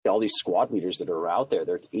all these squad leaders that are out there,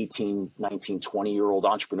 they're 18, 19, 20-year-old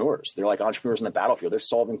entrepreneurs. They're like entrepreneurs in the battlefield. They're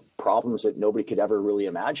solving problems that nobody could ever really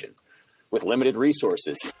imagine with limited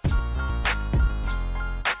resources.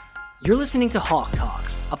 You're listening to Hawk Talk,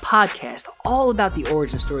 a podcast all about the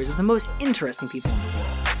origin stories of the most interesting people in the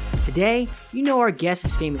world. Today, you know our guests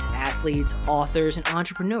as famous athletes, authors, and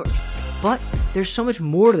entrepreneurs. But there's so much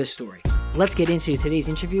more to the story. Let's get into today's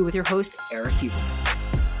interview with your host, Eric Huberman.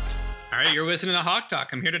 All right, you're listening to Hawk Talk.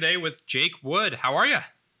 I'm here today with Jake Wood. How are you?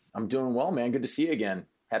 I'm doing well, man. Good to see you again.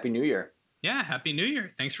 Happy New Year. Yeah, Happy New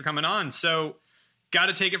Year. Thanks for coming on. So, got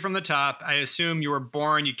to take it from the top. I assume you were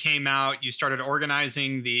born, you came out, you started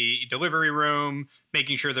organizing the delivery room,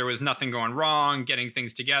 making sure there was nothing going wrong, getting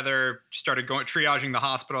things together, started going triaging the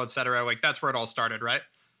hospital, et cetera. Like that's where it all started, right?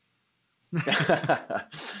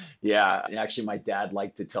 Yeah. Actually, my dad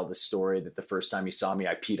liked to tell the story that the first time he saw me,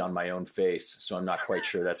 I peed on my own face. So I'm not quite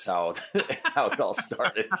sure that's how it all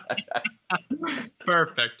started.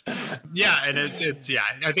 Perfect. Yeah. And it's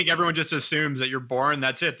I think everyone just assumes that you're born.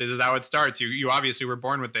 That's it. This is how it starts. You obviously were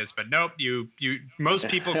born with this, but nope. Most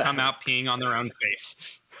people come out peeing on their own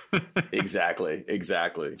face. Exactly.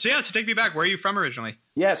 So take me back. Where are you from originally?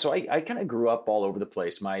 Yeah, so I kind of grew up all over the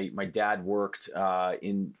place. My dad worked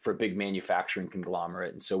for a big manufacturing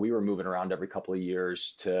conglomerate, and so we were moving around every couple of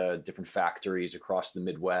years to different factories across the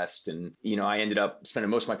Midwest. And I ended up spending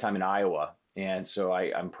most of my time in Iowa, and so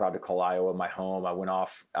I'm proud to call Iowa my home. I went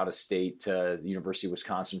off out of state to the University of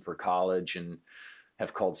Wisconsin for college, and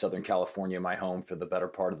have called Southern California my home for the better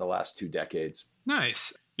part of the last 2 decades.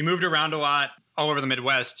 Nice. You moved around a lot all over the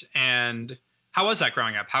Midwest, and how was that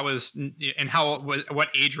growing up? What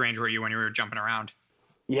age range were you when you were jumping around?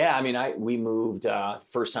 Yeah, I mean, we moved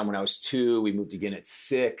first time when I was 2. We moved again at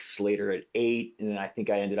 6, later at 8, and then I think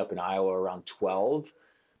I ended up in Iowa around 12.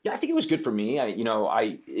 Yeah, I think it was good for me.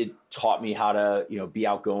 It taught me how to be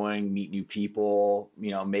outgoing, meet new people,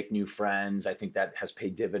 make new friends. I think that has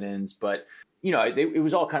paid dividends, but. It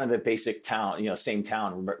was all kind of the basic town, same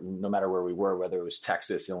town, no matter where we were, whether it was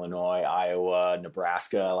Texas, Illinois, Iowa,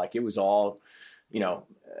 Nebraska, like it was all,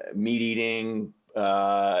 meat eating,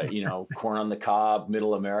 corn on the cob,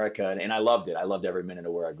 middle America. And I loved it. I loved every minute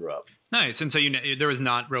of where I grew up. Nice. And so, there was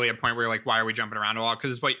not really a point where you're like, why are we jumping around a lot?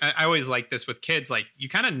 Because I always like this with kids, like you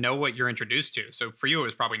kind of know what you're introduced to. So for you, it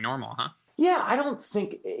was probably normal, huh? Yeah, I don't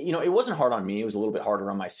think, it wasn't hard on me. It was a little bit harder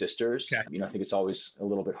on my sisters. Okay. I think it's always a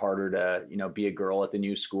little bit harder to, be a girl at the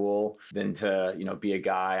new school than to, be a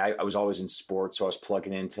guy. I was always in sports, so I was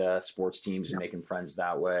plugging into sports teams and making friends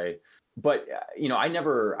that way. But, I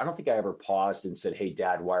don't think I ever paused and said, hey,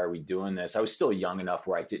 Dad, why are we doing this? I was still young enough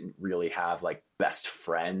where I didn't really have like best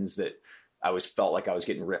friends that I felt like I was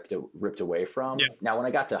getting ripped away from. Yeah. Now, when I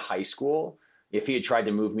got to high school, if he had tried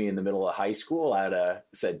to move me in the middle of high school, I'd have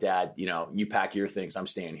said, Dad, you pack your things. I'm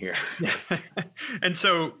staying here. And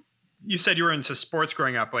so you said you were into sports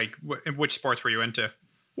growing up. Like which sports were you into?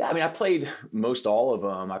 Yeah, I mean, I played most all of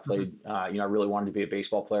them. I played, I really wanted to be a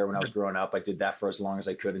baseball player when I was growing up. I did that for as long as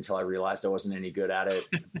I could until I realized I wasn't any good at it.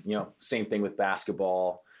 Same thing with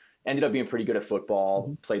basketball. Ended up being pretty good at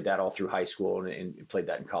football, played that all through high school and played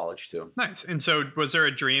that in college too. Nice. And so was there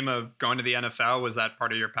a dream of going to the NFL? Was that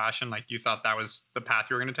part of your passion? Like you thought that was the path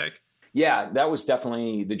you were going to take? Yeah, that was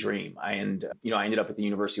definitely the dream. I ended up at the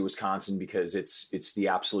University of Wisconsin because it's the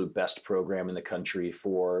absolute best program in the country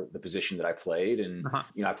for the position that I played. And,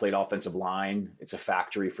 I played offensive line. It's a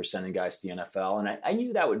factory for sending guys to the NFL. And I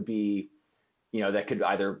knew that would be, that could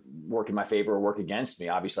either work in my favor or work against me.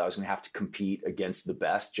 Obviously, I was going to have to compete against the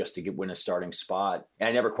best just to win a starting spot. And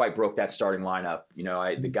I never quite broke that starting lineup.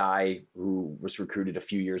 The guy who was recruited a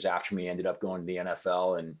few years after me ended up going to the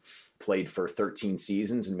NFL and played for 13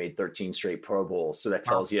 seasons and made 13 straight Pro Bowls. So that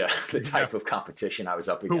tells you the type of competition I was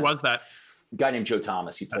up against. Who was that? A guy named Joe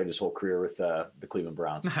Thomas. He played his whole career with the Cleveland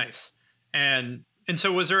Browns. Nice. And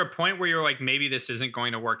so was there a point where you're like, maybe this isn't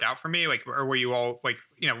going to work out for me? Like, or were you all like,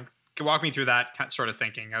 walk me through that sort of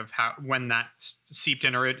thinking of when that seeped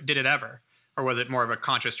in, or did it ever? Or was it more of a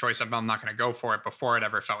conscious choice of, I'm not going to go for it before it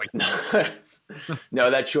ever felt like No,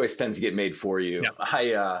 that choice tends to get made for you.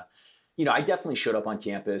 Yeah. I definitely showed up on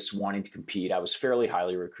campus wanting to compete. I was fairly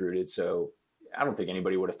highly recruited, so I don't think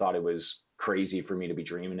anybody would have thought it was crazy for me to be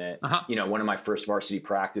dreaming it. One of my first varsity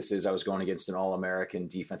practices, I was going against an All-American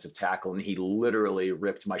defensive tackle, and he literally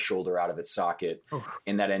ripped my shoulder out of its socket,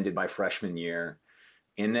 and that ended my freshman year.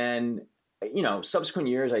 And then, subsequent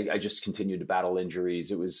years, I just continued to battle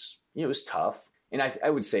injuries. It was tough. And I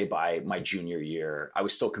would say by my junior year, I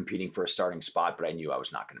was still competing for a starting spot, but I knew I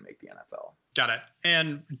was not going to make the NFL. Got it.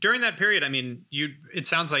 And during that period, it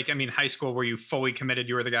sounds like, high school, were you fully committed?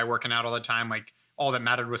 You were the guy working out all the time. Like, all that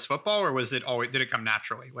mattered was football, or was it always, did it come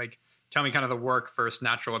naturally? Like, tell me kind of the work versus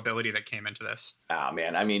natural ability that came into this. Oh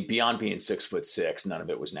man. I mean, beyond being 6'6", none of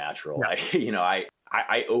it was natural. Yeah.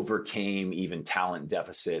 I overcame even talent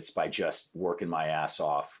deficits by just working my ass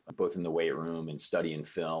off, both in the weight room and studying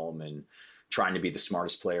film and trying to be the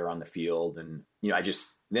smartest player on the field. And,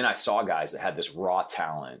 then I saw guys that had this raw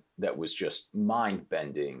talent that was just mind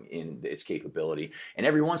bending in its capability. And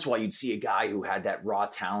every once in a while you'd see a guy who had that raw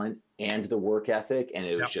talent and the work ethic. And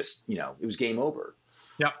it was just, it was game over.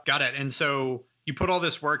 Yep. Got it. And so you put all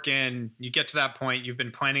this work in, you get to that point, you've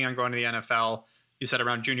been planning on going to the NFL. You said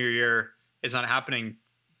around junior year, it's not happening.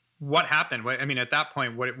 What happened? I mean, at that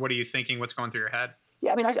point, what are you thinking? What's going through your head?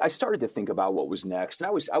 Yeah, I mean, I started to think about what was next, and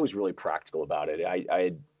I was really practical about it. I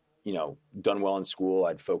had, done well in school.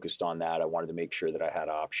 I'd focused on that. I wanted to make sure that I had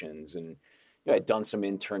options, and I'd done some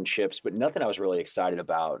internships, but nothing I was really excited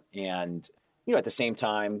about. And at the same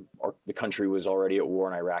time, the country was already at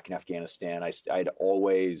war in Iraq and Afghanistan. I'd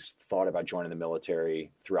always thought about joining the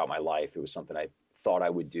military throughout my life. It was something I thought I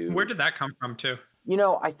would do. Where did that come from, too?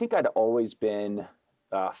 I think I'd always been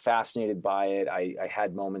fascinated by it. I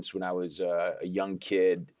had moments when I was a young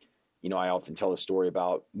kid. I often tell the story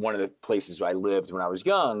about one of the places I lived when I was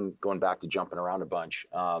young, going back to jumping around a bunch,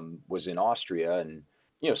 was in Austria. And,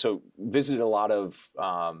 so visited a lot of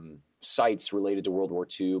sites related to World War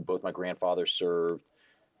II. Both my grandfathers served.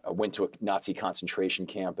 I went to a Nazi concentration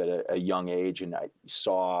camp at a young age, and I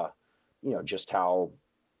saw, just how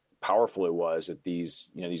powerful it was that these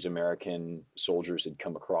American soldiers had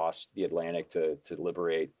come across the Atlantic to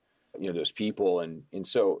liberate, those people. And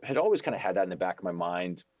so had always kind of had that in the back of my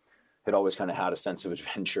mind, had always kind of had a sense of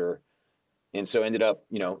adventure. And so ended up,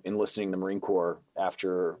 enlisting in the Marine Corps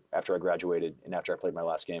after I graduated and after I played my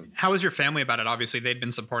last game. How was your family about it? Obviously, they'd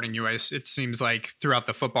been supporting you. It seems like throughout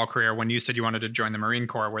the football career, when you said you wanted to join the Marine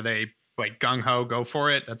Corps, were they like gung-ho, go for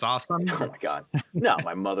it? That's awesome. Oh my God. No,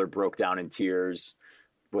 my mother broke down in tears.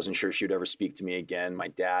 Wasn't sure she would ever speak to me again. My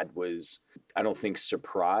dad was, I don't think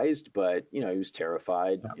surprised, but, he was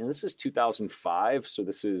terrified. Yeah. This is 2005. So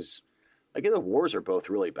this is, the wars are both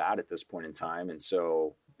really bad at this point in time. And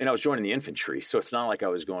so, I was joining the infantry. So it's not like I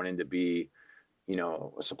was going in to be,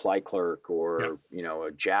 a supply clerk or,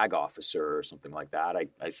 a JAG officer or something like that.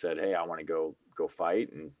 I said, hey, I want to go fight.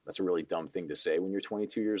 And that's a really dumb thing to say when you're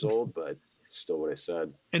 22 years old, but it's still what I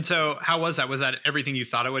said. And so how was that? Was that everything you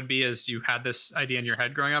thought it would be as you had this idea in your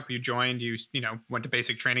head growing up? You joined, went to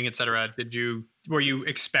basic training, et cetera. Were you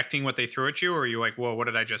expecting what they threw at you, or were you like, whoa, what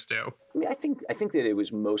did I just do? I mean, I think that it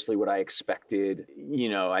was mostly what I expected.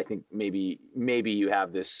 I think maybe you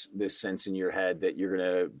have this sense in your head that you're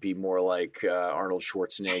going to be more like Arnold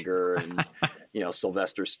Schwarzenegger and,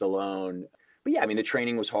 Sylvester Stallone. But yeah, I mean, the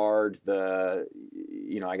training was hard.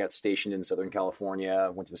 I got stationed in Southern California,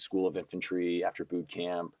 went to the School of Infantry after boot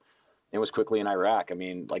camp, and was quickly in Iraq. I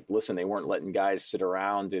mean, listen, they weren't letting guys sit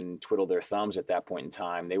around and twiddle their thumbs at that point in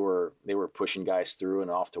time. They were pushing guys through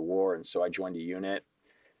and off to war. And so I joined a unit,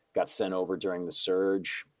 got sent over during the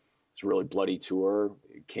surge. It was a really bloody tour.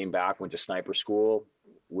 Came back, went to sniper school,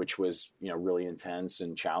 which was, really intense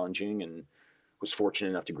and challenging, and was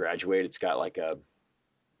fortunate enough to graduate. It's got like a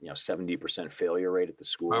 70% failure rate at the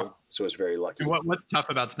school. Wow. So I was very lucky. What's tough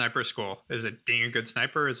about sniper school? Is it being a good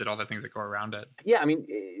sniper? Is it all the things that go around it? Yeah. I mean,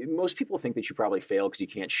 most people think that you probably fail because you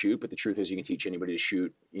can't shoot, but the truth is you can teach anybody to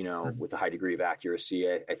shoot, with a high degree of accuracy.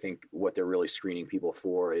 I think what they're really screening people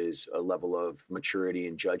for is a level of maturity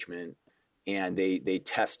and judgment. And they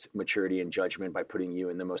test maturity and judgment by putting you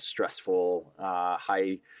in the most stressful,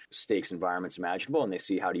 high stakes environments imaginable. And they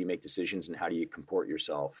see how do you make decisions and how do you comport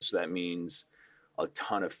yourself. So that means a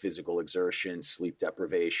ton of physical exertion, sleep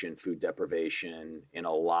deprivation, food deprivation, and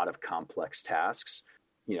a lot of complex tasks,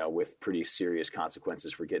 with pretty serious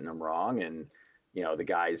consequences for getting them wrong. And, the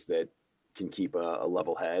guys that can keep a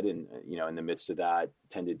level head and, in the midst of that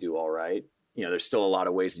tend to do all right. There's still a lot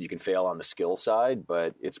of ways that you can fail on the skill side,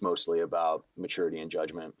 but it's mostly about maturity and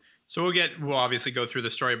judgment. So we'll obviously go through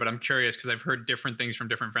the story, but I'm curious because I've heard different things from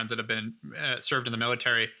different friends that have been served in the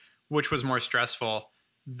military. Which was more stressful?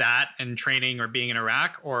 That and training or being in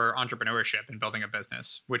Iraq, or entrepreneurship and building a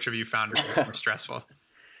business? Which have you found more stressful?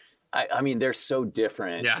 I mean, they're so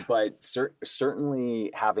different, yeah. But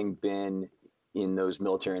certainly having been in those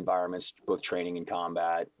military environments, both training and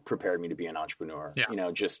combat, prepared me to be an entrepreneur.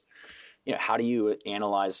 Yeah. How do you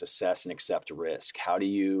analyze, assess, and accept risk? How do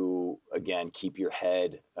you, again, keep your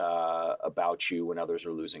head about you when others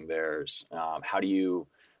are losing theirs? How do you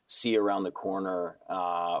see around the corner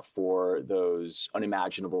for those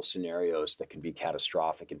unimaginable scenarios that can be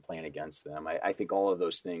catastrophic and plan against them? I think all of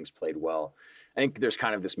those things played well. I think there's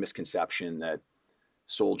kind of this misconception that,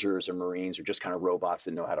 soldiers or Marines are just kind of robots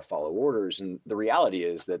that know how to follow orders. And the reality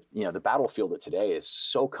is that, the battlefield of today is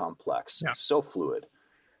so complex, so fluid,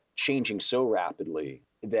 changing so rapidly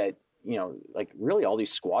that, like really all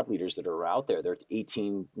these squad leaders that are out there, they're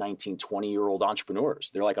 18, 19, 20-year-old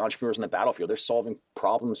entrepreneurs. They're like entrepreneurs on the battlefield. They're solving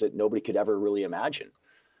problems that nobody could ever really imagine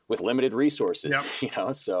with limited resources,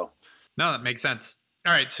 so. No, that makes sense.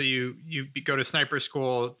 All right. So you go to sniper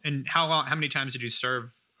school, and how many times did you serve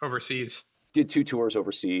overseas? Did 2 tours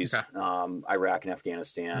overseas, Iraq and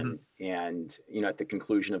Afghanistan. And, at the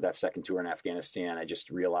conclusion of that second tour in Afghanistan, I just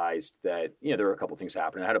realized that, there were a couple of things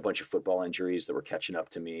happening. I had a bunch of football injuries that were catching up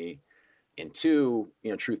to me. And 2,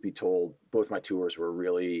 truth be told, both my tours were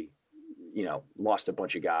really, lost a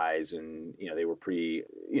bunch of guys, and, they were pretty,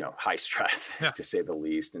 high stress to say the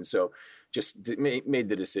least. And so just made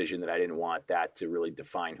the decision that I didn't want that to really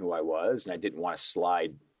define who I was. And I didn't want to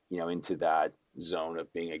slide, into that zone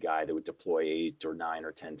of being a guy that would deploy 8 or 9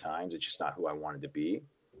 or 10 times. It's just not who I wanted to be.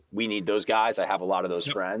 We need those guys. I have a lot of those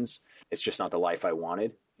friends. It's just not the life I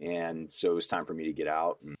wanted. And so it was time for me to get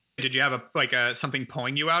out. Did you have something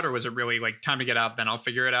pulling you out, or was it really like time to get out, then I'll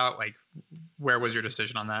figure it out? Like, where was your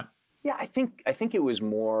decision on that? Yeah, I think it was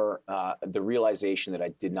more the realization that I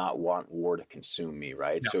did not want war to consume me,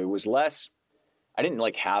 right? So it was less, I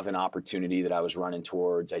didn't have an opportunity that I was running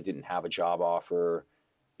towards. I didn't have a job offer.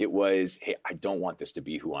 It was, hey, I don't want this to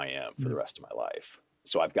be who I am for the rest of my life.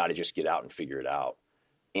 So I've got to just get out and figure it out.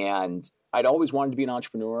 And I'd always wanted to be an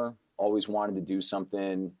entrepreneur, always wanted to do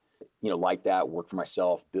something, like that, work for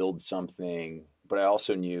myself, build something. But I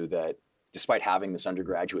also knew that despite having this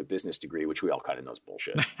undergraduate business degree, which we all kind of know is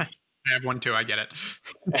bullshit. I have one too. I get it.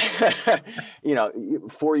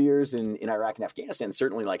 4 years in Iraq and Afghanistan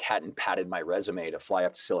certainly hadn't padded my resume to fly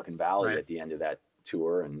up to Silicon Valley at the end of that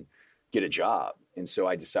tour and get a job. And so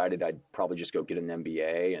I decided I'd probably just go get an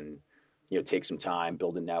MBA and, take some time,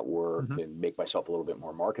 build a network and make myself a little bit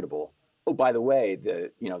more marketable. Oh, by the way,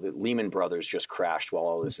 the Lehman Brothers just crashed while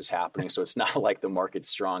all this is happening. So it's not like the market's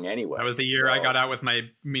strong anyway. That was the year I got out with my,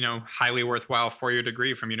 highly worthwhile 4-year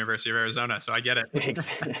degree from University of Arizona. So I get it.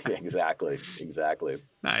 Exactly.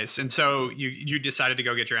 Nice. And so you decided to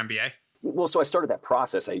go get your MBA? Well, so I started that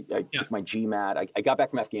process. I took my GMAT. I got back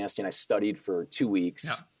from Afghanistan. I studied for 2 weeks.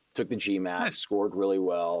 Yeah. Took the GMAT, scored really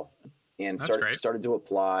well, and started to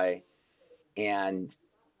apply. And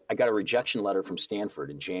I got a rejection letter from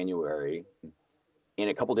Stanford in January. And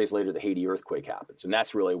a couple of days later, the Haiti earthquake happens. And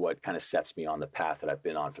that's really what kind of sets me on the path that I've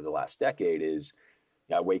been on for the last decade is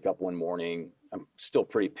I wake up one morning, I'm still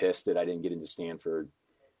pretty pissed that I didn't get into Stanford.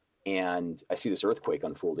 And I see this earthquake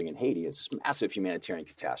unfolding in Haiti. It's this massive humanitarian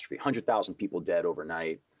catastrophe, 100,000 people dead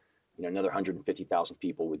overnight. Another 150,000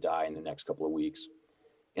 people would die in the next couple of weeks.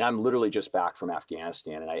 And I'm literally just back from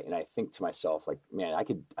Afghanistan. And I think to myself, man,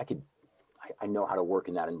 I know how to work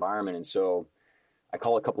in that environment. And so I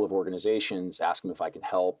call a couple of organizations, ask them if I can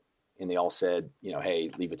help. And they all said, hey,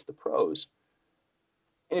 leave it to the pros.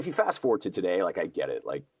 And if you fast forward to today, I get it.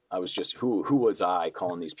 I was just, who was I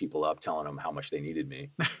calling these people up, telling them how much they needed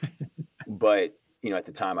me? But, at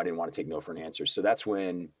the time I didn't want to take no for an answer. So that's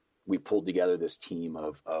when we pulled together this team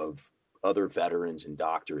of other veterans and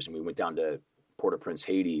doctors. And we went down to Port-au-Prince,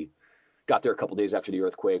 Haiti, got there a couple of days after the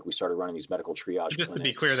earthquake. We started running these medical triage Just clinics. To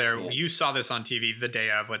be clear there, you saw this on TV the day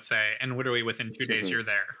of, let's say, and literally within 2 days you're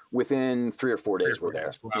there. Within 3 or 4 days we're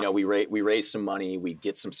there. Wow. We raise some money, we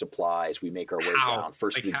get some supplies, we make our way down.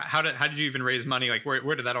 First, how did you even raise money?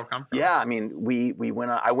 Where did that all come from? Yeah, I mean,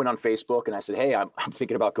 I went on Facebook and I said, hey, I'm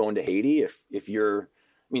thinking about going to Haiti. If you're,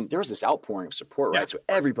 there was this outpouring of support, right? So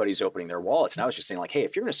everybody's opening their wallets. And I was just saying hey,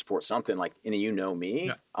 if you're going to support something and me,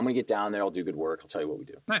 I'm going to get down there. I'll do good work. I'll tell you what we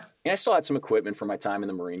do. Nice. And I still had some equipment from my time in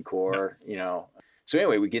the Marine Corps, So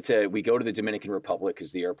anyway, we go to the Dominican Republic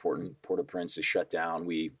because the airport in Port-au-Prince is shut down.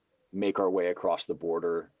 We make our way across the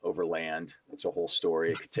border over land. It's a whole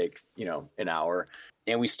story. It could take, an hour.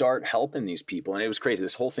 And we start helping these people. And it was crazy.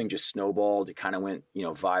 This whole thing just snowballed. It kind of went,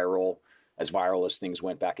 viral as things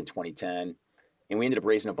went back in 2010. And we ended up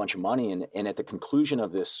raising a bunch of money. And at the conclusion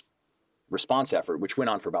of this response effort, which went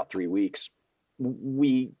on for about 3 weeks,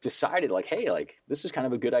 we decided hey, this is kind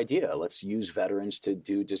of a good idea. Let's use veterans to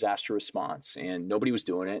do disaster response. And nobody was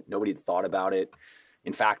doing it. Nobody had thought about it.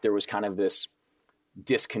 In fact, there was kind of this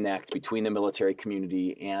disconnect between the military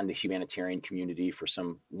community and the humanitarian community for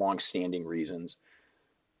some longstanding reasons.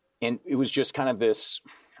 And it was just kind of this,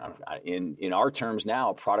 in our terms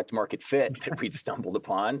now, product market fit that we'd stumbled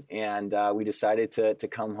upon. And we decided to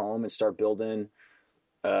come home and start building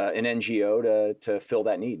an NGO to fill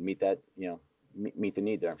that need, meet meet the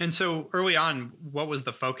need there. And so early on, what was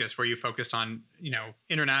the focus? Were you focused on,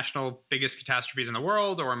 international biggest catastrophes in the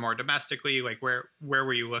world, or more domestically? Like where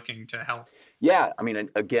were you looking to help? Yeah. I mean,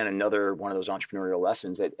 again, another one of those entrepreneurial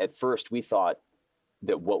lessons. At first, we thought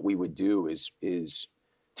that what we would do is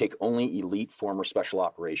take only elite former special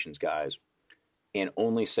operations guys and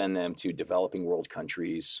only send them to developing world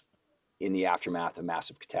countries in the aftermath of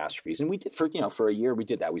massive catastrophes. And we did for a year, we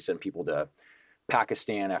did that. We sent people to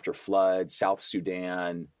Pakistan after floods, South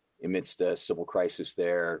Sudan amidst a civil crisis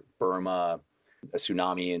there, Burma, a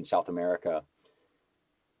tsunami in South America.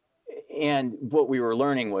 And what we were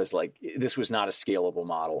learning was like, this was not a scalable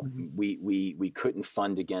model. Mm-hmm. We couldn't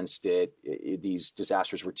fund against it. These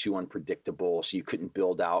disasters were too unpredictable. So you couldn't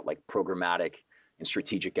build out like programmatic and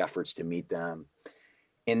strategic efforts to meet them.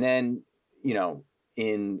 And then,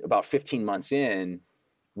 in about 15 months in,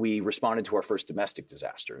 we responded to our first domestic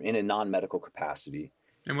disaster in a non-medical capacity.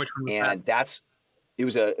 And which one was that? It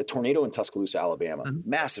was a tornado in Tuscaloosa, Alabama.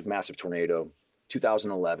 Mm-hmm. Massive tornado,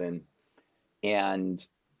 2011. And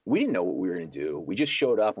we didn't know what we were going to do. We just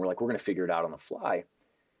showed up and we're like, we're going to figure it out on the fly.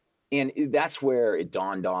 And that's where it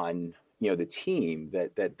dawned on, the team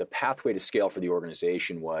that the pathway to scale for the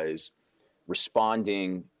organization was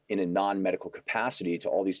responding in a non-medical capacity to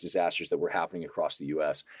all these disasters that were happening across the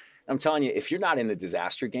U.S. I'm telling you, if you're not in the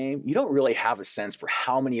disaster game, you don't really have a sense for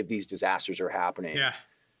how many of these disasters are happening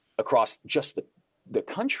across just the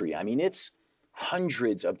country. I mean, it's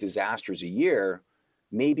hundreds of disasters a year.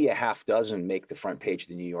 Maybe a half dozen make the front page of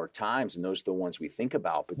the New York Times, and those are the ones we think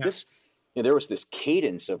about. But this, there was this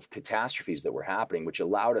cadence of catastrophes that were happening, which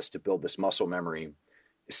allowed us to build this muscle memory,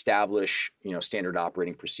 establish, standard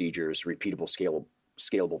operating procedures, repeatable,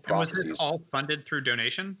 scalable processes. And was it all funded through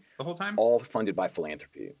donation the whole time? All funded by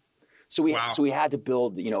philanthropy. So we had to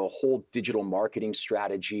build, a whole digital marketing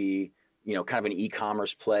strategy, kind of an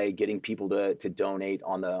e-commerce play, getting people to donate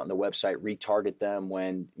on the website, retarget them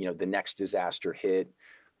when, the next disaster hit,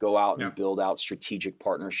 go out and build out strategic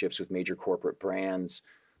partnerships with major corporate brands.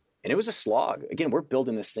 And it was a slog. Again, we're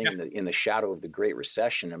building this thing in the shadow of the Great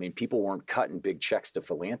Recession. I mean, people weren't cutting big checks to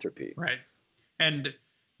philanthropy. Right. And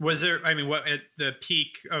was there, what at the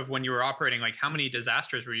peak of when you were operating, like how many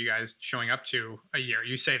disasters were you guys showing up to a year?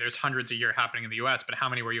 You say there's hundreds a year happening in the US, but how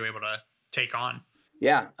many were you able to take on?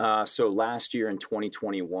 Yeah. So last year in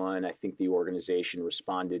 2021, I think the organization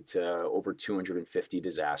responded to over 250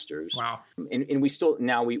 disasters. Wow. And we still,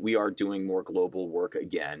 now we are doing more global work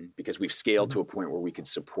again, because we've scaled to a point where we could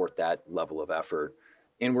support that level of effort.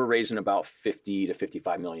 And we're raising about $50 to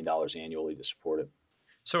 $55 million annually to support it.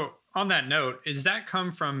 So on that note, does that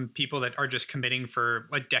come from people that are just committing for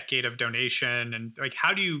a decade of donation? And like,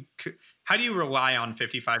 how do you rely on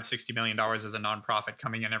 $55-60 million as a nonprofit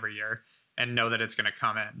coming in every year and know that it's going to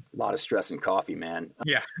come in? A lot of stress and coffee, man.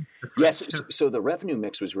 Yeah. Yes. So the revenue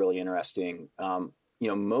mix was really interesting.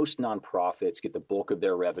 Most nonprofits get the bulk of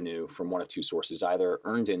their revenue from one of two sources, either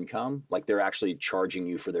earned income, like they're actually charging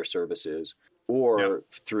you for their services, or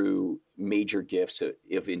through major gifts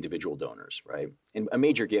of individual donors, right? And a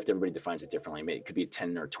major gift, everybody defines it differently. It could be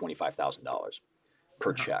 $10,000 or $25,000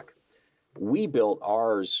 per check. We built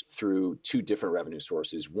ours through two different revenue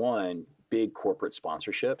sources. One, big corporate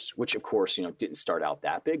sponsorships, which of course, didn't start out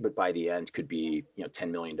that big, but by the end could be, $10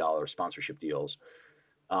 million sponsorship deals,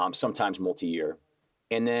 sometimes multi-year.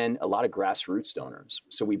 And then a lot of grassroots donors.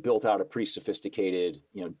 So we built out a pretty sophisticated,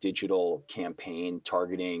 digital campaign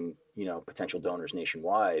targeting, potential donors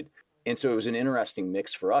nationwide. And so it was an interesting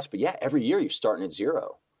mix for us. But yeah, every year you're starting at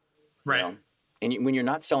zero. Right. And when you're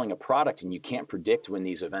not selling a product and you can't predict when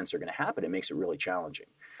these events are going to happen, it makes it really challenging.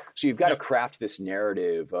 So you've got to craft this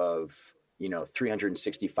narrative of,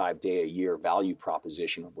 365-day a year value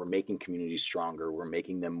proposition. We're making communities stronger. We're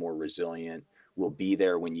making them more resilient. We'll be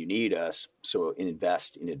there when you need us. So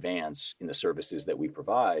invest in advance in the services that we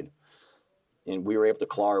provide. And we were able to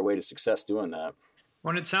claw our way to success doing that.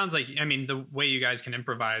 Well, it sounds like, the way you guys can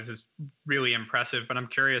improvise is really impressive, but I'm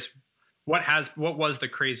curious, what was the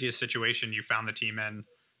craziest situation you found the team in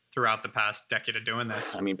throughout the past decade of doing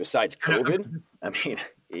this? Besides COVID,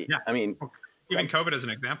 even COVID as an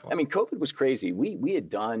example. COVID was crazy. We had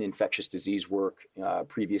done infectious disease work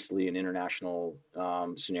previously in international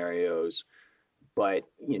scenarios, but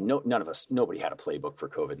nobody had a playbook for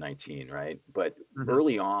COVID-19, right? But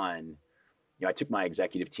early on, I took my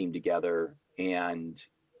executive team together, and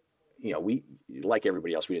we, like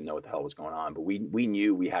everybody else, we didn't know what the hell was going on, but we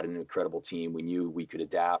knew we had an incredible team. We knew we could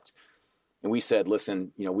adapt, and we said,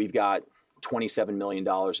 listen, we've got $27 million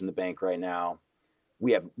in the bank right now.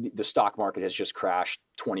 We have, the stock market has just crashed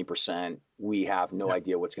 20%. We have no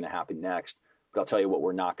idea what's going to happen next. But I'll tell you what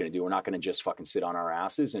we're not going to do. We're not going to just fucking sit on our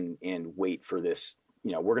asses and wait for this.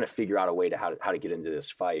 You know, we're going to figure out a way to how to get into this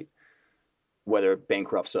fight, whether it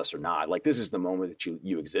bankrupts us or not. Like, this is the moment that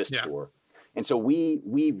you exist for. And so we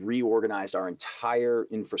reorganized our entire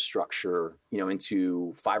infrastructure, you know,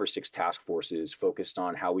 into 5 or 6 task forces focused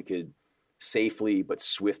on how we could safely but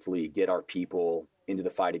swiftly get our people into the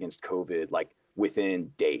fight against COVID, like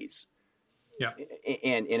within days. Yeah.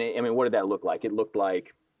 And I mean, what did that look like? It looked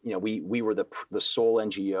like, you know, we were the sole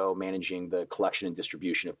NGO managing the collection and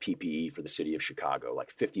distribution of PPE for the city of Chicago,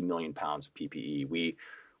 like 50 million pounds of PPE. We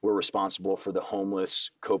were responsible for the homeless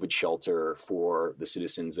COVID shelter for the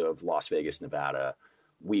citizens of Las Vegas, Nevada.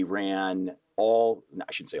 We ran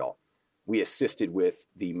we assisted with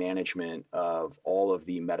the management of all of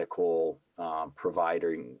the medical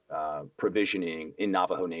provisioning in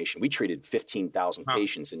Navajo Nation. We treated 15,000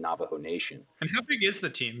 patients in Navajo Nation. And how big is the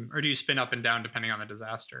team? Or do you spin up and down depending on the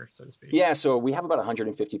disaster, so to speak? Yeah, so we have about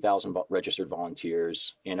 150,000 registered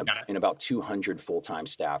volunteers and about 200 full-time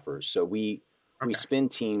staffers. So we spin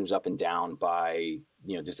teams up and down by,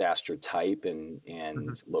 you know, disaster type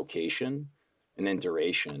and location, and then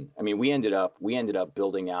duration. I mean, we ended up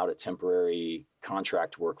building out a temporary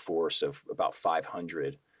contract workforce of about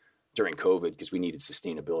 500 during COVID because we needed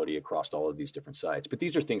sustainability across all of these different sites. But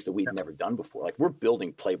these are things that we'd never done before. Like, we're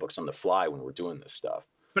building playbooks on the fly when we're doing this stuff.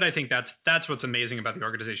 But I think that's what's amazing about the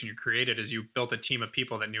organization you created is you built a team of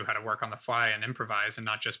people that knew how to work on the fly and improvise and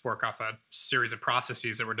not just work off a series of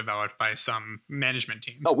processes that were developed by some management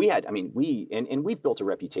team. Oh, we've built a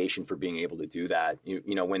reputation for being able to do that.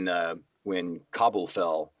 You know, when Kabul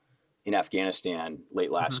fell in Afghanistan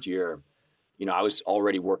late last year, you know, I was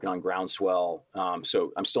already working on Groundswell.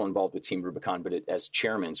 So I'm still involved with Team Rubicon, but as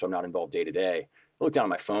chairman, so I'm not involved day to day. I look down at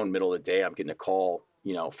my phone, middle of the day, I'm getting a call,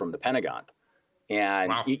 you know, from the Pentagon.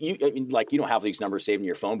 And you don't have these numbers saved in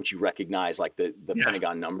your phone, but you recognize like the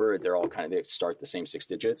Pentagon number. They're all they start the same 6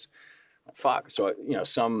 digits. Fuck. So, you know,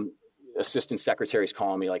 some assistant secretaries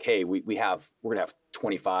calling me like, hey, we're going to have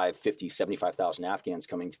 25, 50, 75,000 Afghans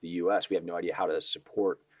coming to the U.S. We have no idea how to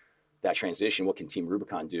support that transition. What can Team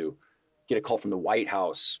Rubicon do? Get a call from the White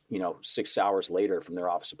House, you know, 6 hours later from their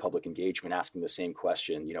Office of Public Engagement asking the same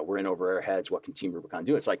question. You know, we're in over our heads. What can Team Rubicon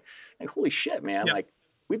do? It's like holy shit, man. Like,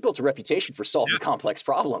 we've built a reputation for solving complex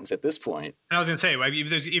problems at this point. And I was going to say,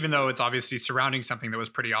 even though it's obviously surrounding something that was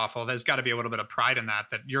pretty awful, there's got to be a little bit of pride in that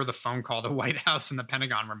you're the phone call the White House and the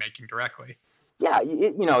Pentagon were making directly. Yeah,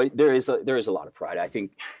 there is a lot of pride. I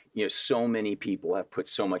think, you know, so many people have put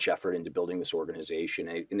so much effort into building this organization,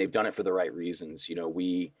 and they've done it for the right reasons. You know,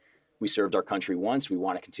 we served our country once. We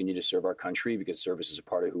want to continue to serve our country because service is a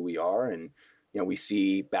part of who we are. And, you know, we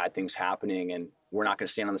see bad things happening and we're not going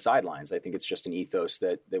to stand on the sidelines. I think it's just an ethos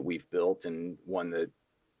that we've built and one that,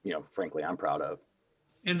 you know, frankly, I'm proud of.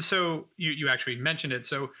 And so you actually mentioned it.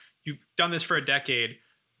 So you've done this for a decade.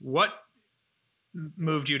 What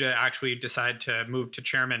moved you to actually decide to move to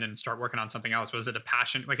chairman and start working on something else? Was it a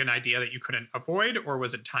passion, like an idea that you couldn't avoid, or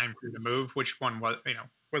was it time for you to move? Which one was, you know,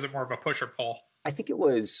 was it more of a push or pull? I think it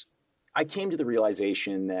was, I came to the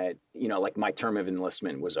realization that, you know, like my term of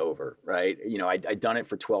enlistment was over, right? You know, I'd done it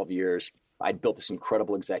for 12 years. I'd built this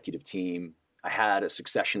incredible executive team. I had a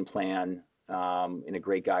succession plan and a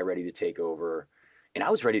great guy ready to take over. And I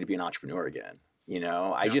was ready to be an entrepreneur again. You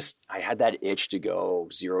know, I had that itch to go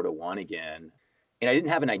 0 to 1 again. And I didn't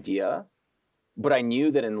have an idea, but I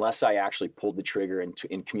knew that unless I actually pulled the trigger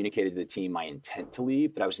and communicated to the team my intent to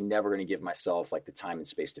leave, that I was never going to give myself like the time and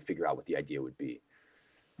space to figure out what the idea would be.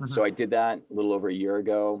 So I did that a little over a year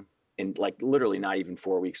ago, and like literally not even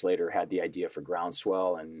 4 weeks later had the idea for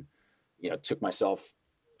Groundswell, and, you know, took myself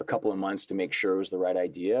a couple of months to make sure it was the right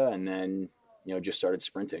idea, and then, you know, just started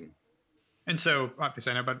sprinting. And so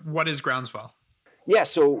obviously I know, but what is Groundswell? Yeah.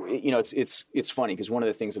 So, you know, it's funny because one of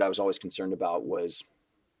the things that I was always concerned about was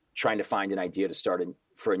trying to find an idea to start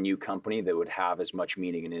for a new company that would have as much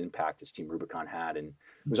meaning and impact as Team Rubicon had. And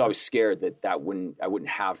I was always scared that I wouldn't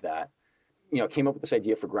have that. You know, came up with this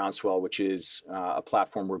idea for Groundswell, which is a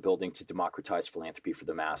platform we're building to democratize philanthropy for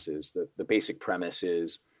the masses. The basic premise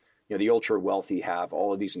is, you know, the ultra wealthy have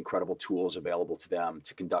all of these incredible tools available to them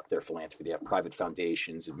to conduct their philanthropy. They have private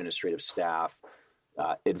foundations, administrative staff,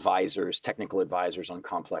 advisors, technical advisors on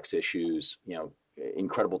complex issues, you know,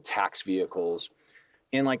 incredible tax vehicles.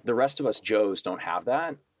 And like the rest of us Joes don't have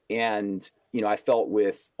that. And, you know, I felt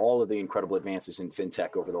with all of the incredible advances in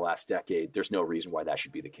fintech over the last decade, there's no reason why that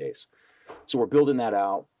should be the case. So we're building that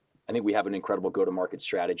out. I think we have an incredible go-to-market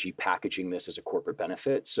strategy, packaging this as a corporate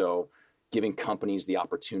benefit. So giving companies the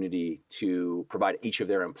opportunity to provide each of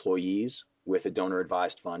their employees with a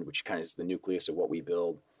donor-advised fund, which kind of is the nucleus of what we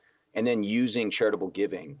build, and then using charitable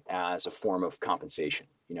giving as a form of compensation,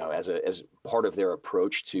 as part of their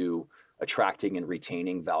approach to attracting and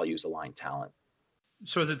retaining values-aligned talent.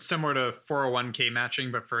 So is it similar to 401k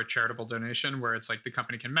matching, but for a charitable donation, where it's like the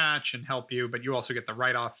company can match and help you, but you also get the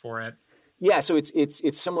write-off for it? Yeah, so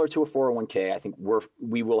it's similar to a 401k. I think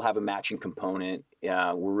we will have a matching component.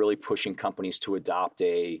 We're really pushing companies to adopt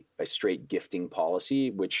a straight gifting policy,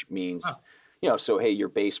 which means, so hey, your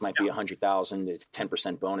base might be $100,000, it's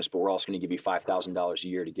 10% bonus, but we're also going to give you $5,000 a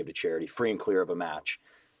year to give to charity, free and clear of a match.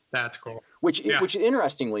 That's cool. Which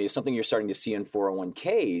interestingly is something you're starting to see in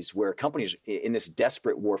 401ks, where companies in this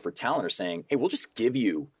desperate war for talent are saying, hey, we'll just give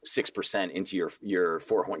you 6% into your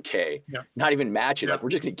 401k, not even match it. Like, we're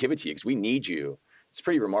just going to give it to you because we need you. It's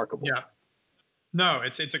pretty remarkable. Yeah. No,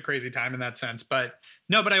 it's a crazy time in that sense. But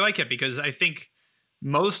I like it because I think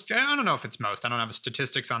I don't know if it's most, I don't have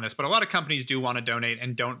statistics on this, but a lot of companies do want to donate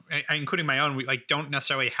and don't, including my own, don't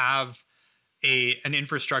necessarily have an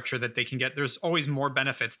infrastructure that they can get. There's always more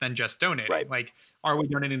benefits than just donating. Right. Like, are we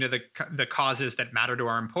donating to the causes that matter to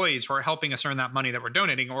our employees who are helping us earn that money that we're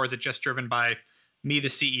donating? Or is it just driven by me, the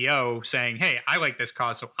CEO, saying, hey, I like this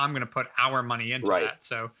cause, so I'm going to put our money into that.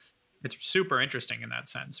 So it's super interesting in that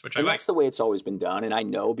sense, which I like. That's the way it's always been done. And I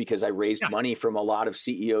know because I raised money from a lot of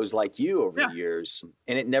CEOs like you over the years,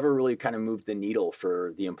 and it never really kind of moved the needle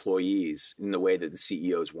for the employees in the way that the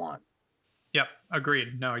CEOs want. Yep,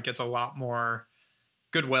 agreed. No, it gets a lot more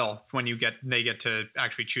goodwill when they get to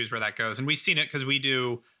actually choose where that goes. And we've seen it because we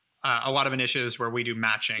do a lot of initiatives where we do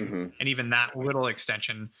matching, and even that little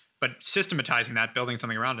extension, but systematizing that, building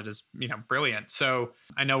something around it is, brilliant. So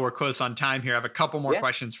I know we're close on time here. I have a couple more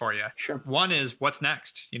questions for you. Sure. One is, what's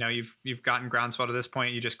next? You've gotten Groundswell to this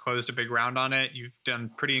point. You just closed a big round on it. You've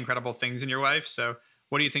done pretty incredible things in your life. So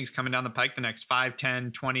what do you think is coming down the pike the next 5,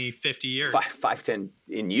 10, 20, 50 years? 5, 10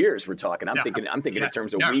 in years we're talking. I'm thinking in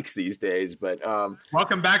terms of weeks these days, but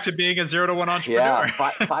welcome back to being a 0 to 1 entrepreneur. Yeah,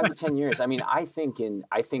 5 to 10 years. I mean, I think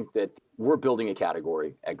that we're building a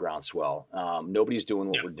category at Groundswell. Nobody's doing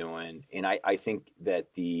what we're doing, and I think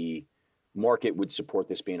that the market would support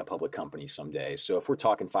this being a public company someday. So if we're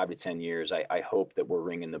talking 5 to 10 years, I hope that we're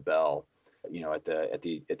ringing the bell, at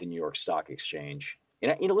the New York Stock Exchange.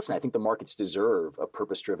 And listen, I think the markets deserve a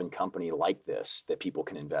purpose-driven company like this that people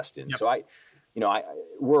can invest in. Yep. So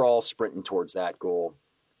we're all sprinting towards that goal.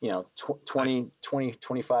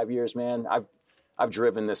 25 years, man. I've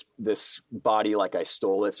driven this body like I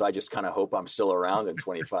stole it. So I just kind of hope I'm still around in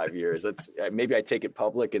 25 years. Maybe I take it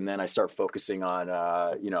public and then I start focusing on,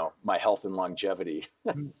 my health and longevity.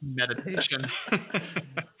 Meditation.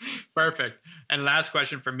 Perfect. And last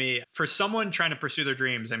question for me, for someone trying to pursue their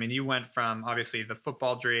dreams. I mean, you went from obviously the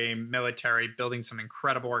football dream, military, building some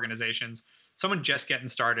incredible organizations, someone just getting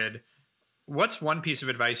started. What's one piece of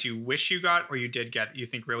advice you wish you got or you did get, you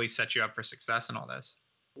think really set you up for success in all this?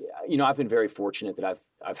 I've been very fortunate that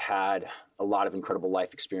I've had a lot of incredible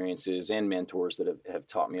life experiences and mentors that have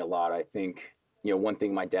taught me a lot. I think, one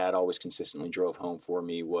thing my dad always consistently drove home for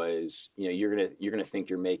me was, you're gonna think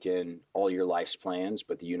you're making all your life's plans,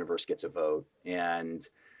 but the universe gets a vote, and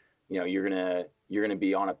you're gonna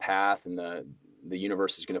be on a path, and the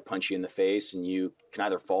universe is gonna punch you in the face, and you can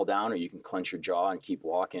either fall down or you can clench your jaw and keep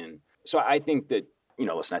walking. So I think that.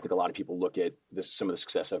 Listen, I think a lot of people look at some of the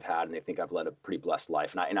success I've had and they think I've led a pretty blessed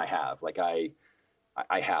life. And I have. Like I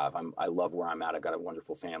have. I love where I'm at. I've got a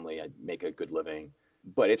wonderful family. I make a good living.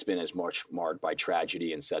 But it's been as much marred by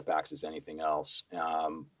tragedy and setbacks as anything else.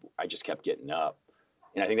 I just kept getting up.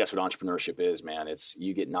 And I think that's what entrepreneurship is, man. It's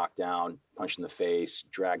you get knocked down, punched in the face,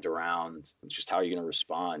 dragged around. It's just how you're going to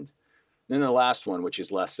respond. And then the last one, which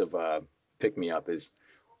is less of a pick-me-up, is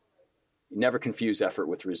never confuse effort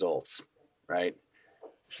with results, right?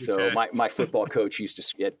 So my football coach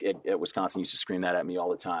at Wisconsin used to scream that at me all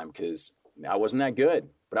the time because I wasn't that good,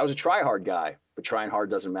 but I was a try-hard guy. But trying hard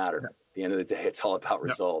doesn't matter. At the end of the day, it's all about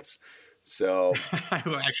results. So I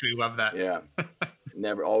actually love that. Yeah,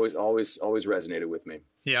 never always resonated with me.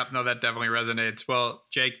 Yeah, no, that definitely resonates. Well,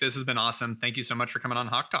 Jake, this has been awesome. Thank you so much for coming on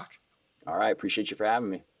Hawk Talk. All right, appreciate you for having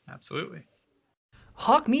me. Absolutely.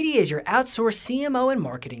 Hawk Media is your outsourced CMO and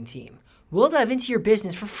marketing team. We'll dive into your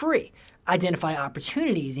business for free, identify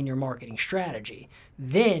opportunities in your marketing strategy,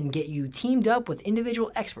 then get you teamed up with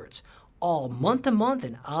individual experts, all month to month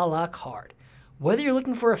and a la carte. Whether you're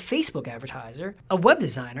looking for a Facebook advertiser, a web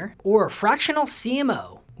designer, or a fractional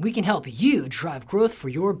CMO, we can help you drive growth for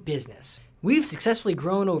your business. We've successfully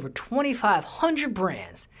grown over 2,500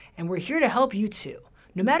 brands, and we're here to help you too.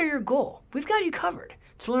 No matter your goal, we've got you covered.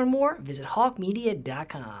 To learn more, visit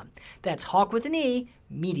hawkmedia.com. That's Hawk with an E,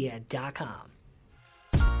 media.com.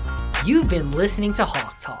 You've been listening to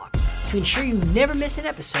Hawk Talk. To ensure you never miss an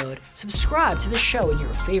episode, subscribe to the show in your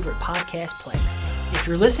favorite podcast player. If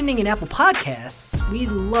you're listening in Apple Podcasts, we'd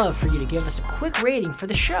love for you to give us a quick rating for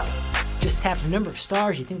the show. Just tap the number of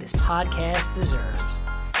stars you think this podcast deserves.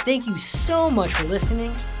 Thank you so much for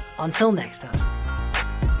listening. Until next time.